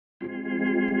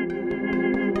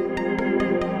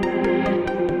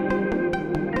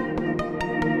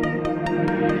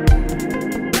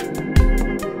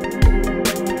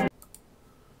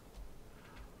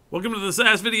Welcome to the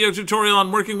SAS video tutorial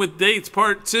on working with dates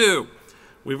part 2.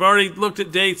 We've already looked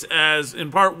at dates as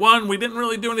in part 1. We didn't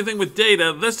really do anything with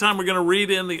data. This time we're going to read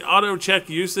in the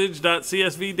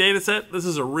auto-check-usage.csv dataset. This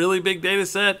is a really big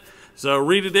dataset, so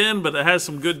read it in, but it has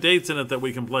some good dates in it that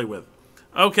we can play with.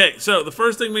 Okay, so the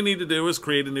first thing we need to do is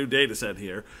create a new dataset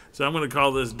here. So I'm going to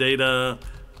call this data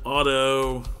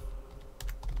auto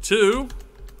 2.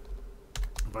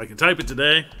 If I can type it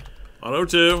today, auto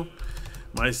 2.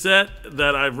 My set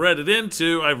that I've read it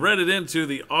into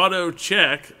the auto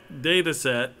check data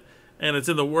set, and it's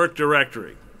in the work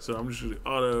directory. So I'm just going to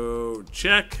auto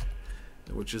check,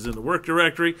 which is in the work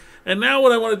directory. And now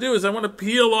what I want to do is I want to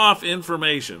peel off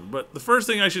information. But the first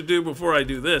thing I should do before I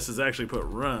do this is actually put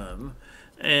run.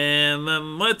 And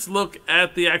then let's look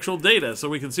at the actual data so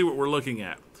we can see what we're looking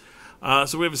at.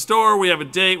 So we have a store, we have a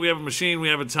date, we have a machine, we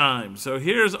have a time. So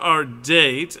here's our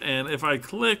date, and if I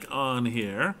click on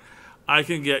here, I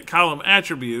can get column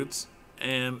attributes,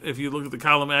 and if you look at the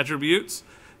column attributes,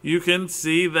 you can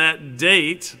see that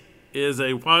date is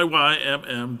a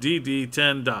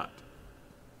YYMMDD10 dot.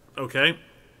 Okay?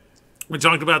 We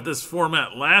talked about this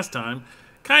format last time,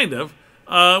 kind of.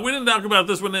 We didn't talk about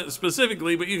this one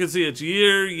specifically, but you can see it's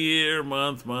year, year,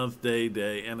 month, month, day,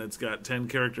 day, and it's got 10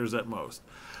 characters at most.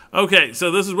 Okay,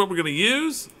 so this is what we're going to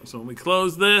use. So when we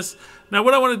close this, now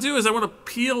what I want to do is I want to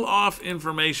peel off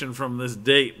information from this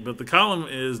date, but the column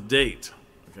is date.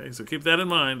 Okay, so keep that in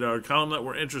mind. Our column that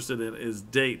we're interested in is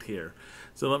date here.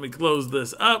 So let me close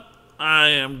this up. I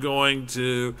am going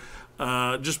to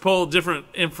just pull different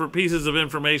pieces of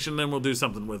information, then we'll do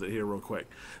something with it here real quick.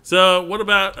 So what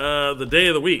about the day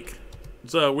of the week?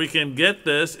 So we can get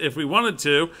this if we wanted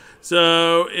to.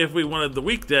 So if we wanted the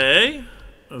weekday,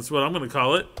 that's what I'm going to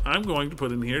call it. I'm going to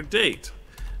put in here date.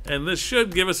 And this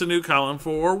should give us a new column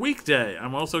for weekday.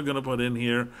 I'm also going to put in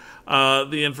here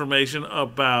the information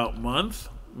about month.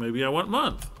 Maybe I want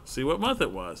month. See what month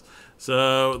it was.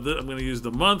 So I'm going to use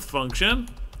the month function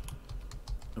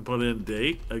and put in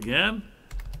date again.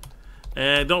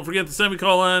 And don't forget the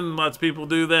semicolon. Lots of people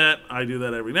do that. I do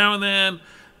that every now and then.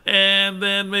 And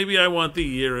then maybe I want the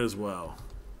year as well.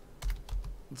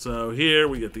 So here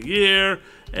we get the year,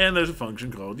 and there's a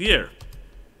function called year.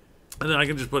 And then I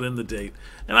can just put in the date.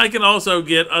 And I can also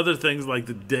get other things like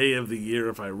the day of the year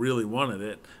if I really wanted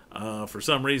it for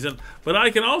some reason. But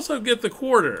I can also get the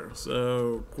quarter.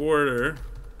 So quarter,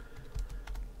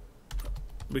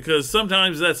 because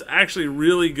sometimes that's actually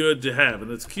really good to have, and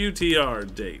it's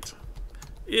QTR date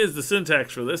is the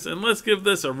syntax for this. And let's give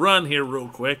this a run here real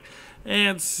quick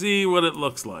and see what it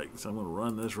looks like. So I'm going to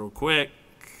run this real quick.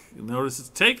 Notice it's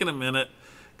taking a minute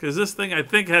because this thing I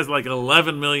think has like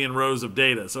 11 million rows of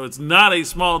data, so it's not a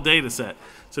small data set.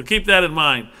 So keep that in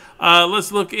mind.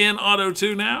 Let's look in Auto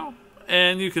 2 now,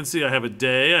 and you can see I have a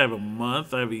day, I have a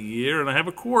month, I have a year, and I have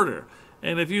a quarter.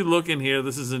 And if you look in here,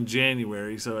 this is in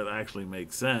January, so it actually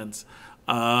makes sense.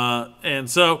 And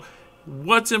so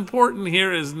what's important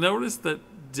here is notice that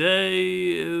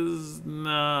day is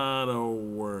not a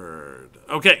word.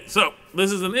 Okay, so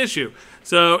this is an issue.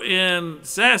 So in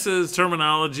SAS's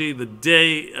terminology, the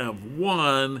day of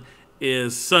 1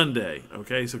 is Sunday.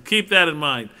 Okay, so keep that in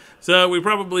mind. So we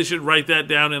probably should write that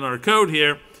down in our code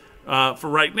here for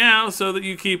right now so that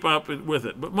you keep up with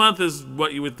it. But month is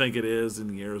what you would think it is,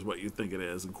 and year is what you think it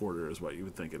is, and quarter is what you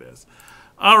would think it is.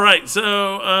 All right,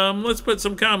 so let's put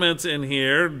some comments in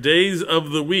here. Days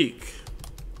of the week.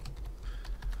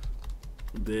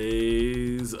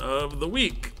 Days of the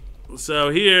week. So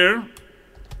here,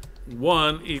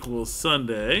 1 equals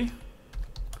Sunday.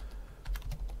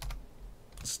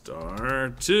 Star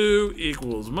 2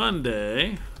 equals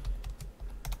Monday.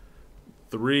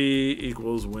 3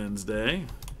 equals Wednesday.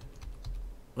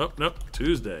 Oh, nope,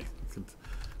 Tuesday.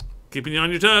 Keeping you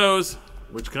on your toes.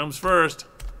 Which comes first?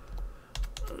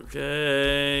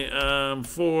 Okay,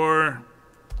 4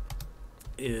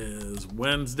 is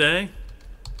Wednesday.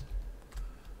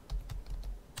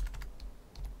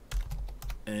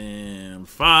 And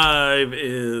 5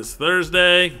 is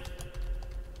Thursday.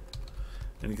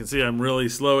 And you can see I'm really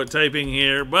slow at typing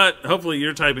here, but hopefully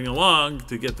you're typing along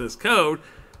to get this code.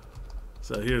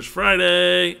 So here's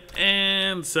Friday,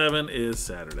 and 7 is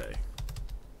Saturday.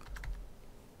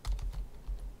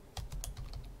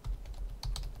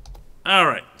 All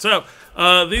right, so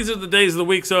these are the days of the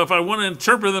week. So if I want to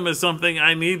interpret them as something,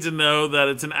 I need to know that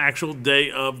it's an actual day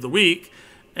of the week.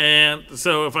 And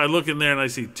so if I look in there and I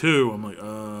see 2, I'm like,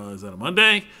 is that a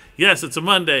Monday? Yes, it's a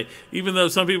Monday. Even though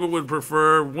some people would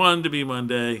prefer 1 to be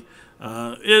Monday,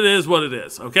 it is what it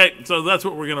is. Okay, so that's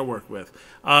what we're going to work with.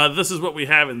 This is what we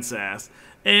have in SAS.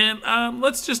 And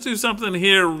let's just do something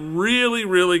here really,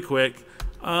 really quick.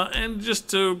 and just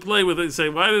to play with it, say,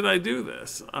 why did I do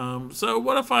this? So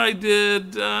what if I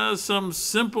did some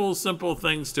simple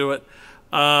things to it,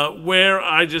 where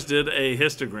I just did a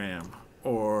histogram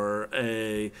or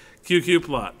a QQ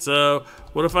plot. So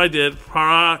what if I did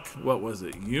proc, what was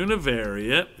it,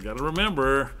 univariate, you got to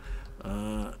remember,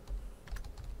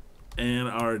 and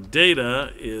our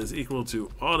data is equal to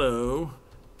auto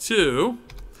 2,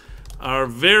 our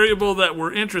variable that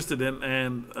we're interested in,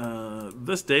 and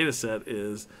this data set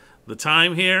is the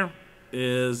time here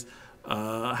is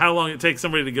how long it takes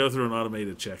somebody to go through an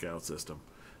automated checkout system.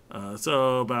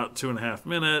 So about 2.5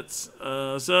 minutes.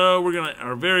 So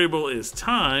our variable is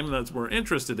time, that's what we're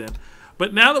interested in.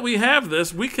 But now that we have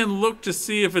this, we can look to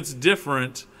see if it's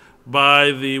different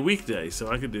by the weekday.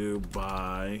 So I could do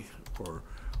by or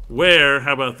where,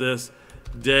 how about this,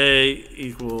 day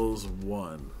equals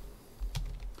 1.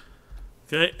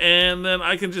 Okay, and then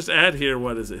I can just add here,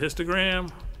 what is it, histogram,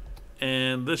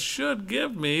 and this should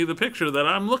give me the picture that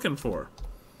I'm looking for.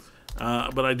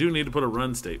 But I do need to put a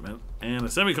run statement and a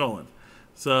semicolon.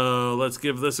 So let's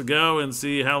give this a go and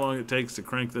see how long it takes to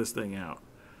crank this thing out.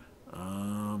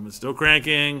 It's still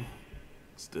cranking.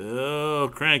 Still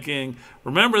cranking.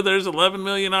 Remember, there's 11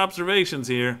 million observations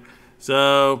here.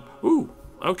 So,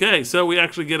 okay, so we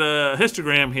actually get a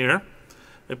histogram here.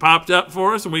 It popped up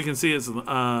for us, and we can see it's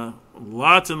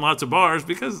lots and lots of bars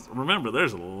because, remember,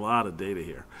 there's a lot of data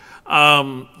here.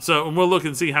 So we'll look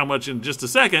and see how much in just a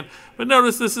second. But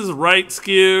notice this is right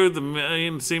skewed. The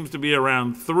mean seems to be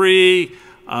around 3.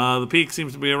 The peak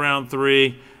seems to be around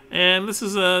 3. And this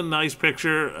is a nice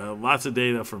picture. Lots of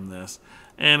data from this.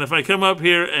 And if I come up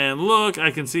here and look,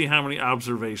 I can see how many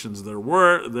observations there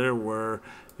were.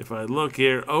 If I look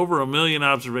here, over 1 million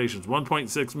observations,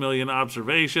 1.6 million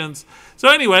observations. So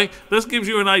anyway, this gives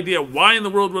you an idea. Why in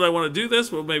the world would I want to do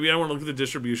this? Well, maybe I want to look at the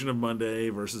distribution of Monday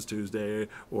versus Tuesday,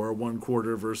 or one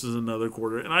quarter versus another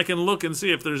quarter. And I can look and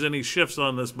see if there's any shifts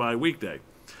on this by weekday.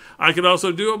 I could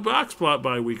also do a box plot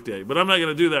by weekday, but I'm not going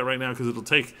to do that right now because it'll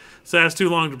take SAS too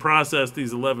long to process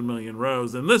these 11 million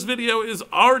rows. And this video is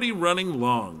already running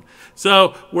long.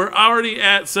 So we're already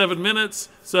at 7 minutes.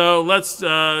 So let's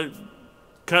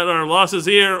cut our losses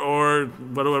here, or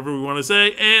whatever we want to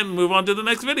say, and move on to the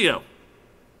next video.